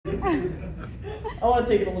I want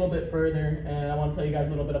to take it a little bit further, and I want to tell you guys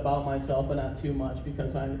a little bit about myself, but not too much,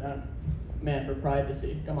 because I'm man, for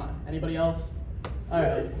privacy. Come on. Anybody else? All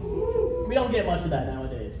right. We don't get much of that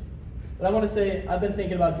nowadays. But I want to say I've been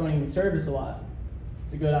thinking about joining the service a lot.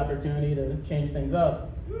 It's a good opportunity to change things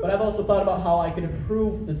up. But I've also thought about how I could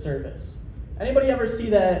improve the service. Anybody ever see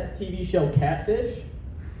that TV show Catfish?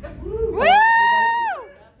 Woo!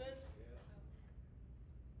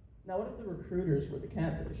 Now, what if the recruiters were the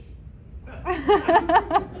catfish?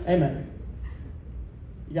 Amen.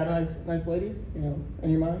 You got a nice lady, in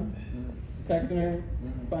your mind? Texting her,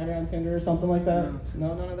 find her on Tinder or something like that?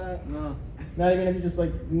 No, none of that? No. Not even if you just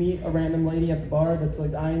meet a random lady at the bar that's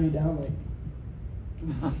eyeing you down,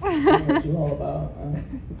 what you all about?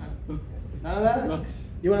 None of that? No.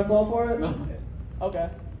 You want to fall for it? No. Okay.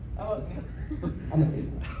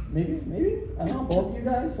 Maybe. I don't know, both of you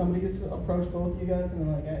guys. Somebody gets to approach both of you guys and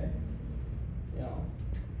they're like, hey,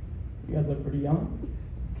 you guys look pretty young.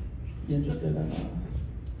 You interested in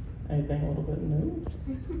anything a little bit new?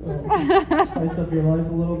 Spice up your life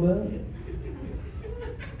a little bit?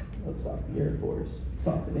 Let's talk the Air Force. Let's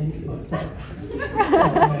talk the Navy. Let's talk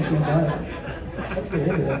national guard. Let's get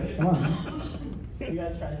into it. Come on. You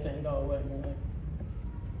guys try to say and go away. And you're like,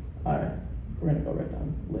 all right, we're going to go right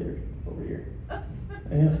down later over here.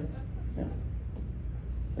 Yeah.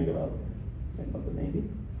 Think about the Navy.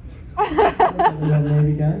 The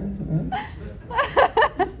Navy guy.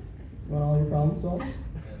 You want all your problems solved?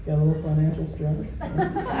 Got a little financial stress.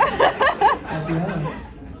 Help you out.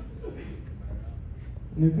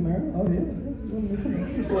 New Camaro? Oh yeah. New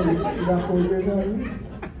Camaro. 4 years. You got 4 years on you.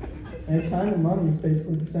 And time and money is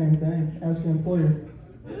basically the same thing. Ask your employer.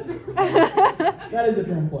 That is if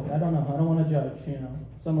you're employed. I don't know. I don't want to judge,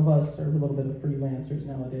 Some of us are a little bit of freelancers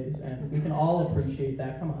nowadays, and we can all appreciate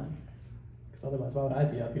that. Come on. Because otherwise, why would I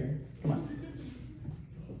be up here? Come on.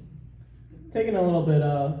 Taking a little bit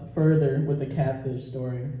further with the catfish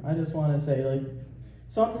story, I just want to say,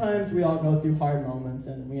 sometimes we all go through hard moments,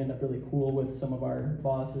 and we end up really cool with some of our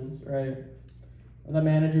bosses, right? The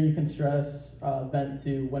manager you can stress, vent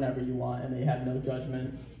to whenever you want, and they have no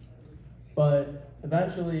judgment. But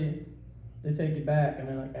eventually, they take you back, and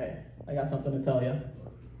they're like, hey, I got something to tell you.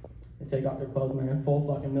 They take off their clothes, and they're in full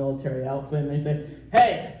fucking military outfit, and they say,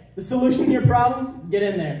 hey, the solution to your problems? Get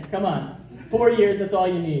in there. Come on. 4 years, that's all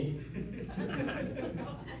you need.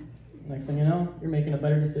 Next thing you know, you're making a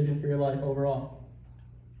better decision for your life overall.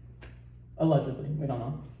 Allegedly. We don't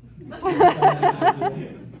know.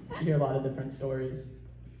 You hear a lot of different stories.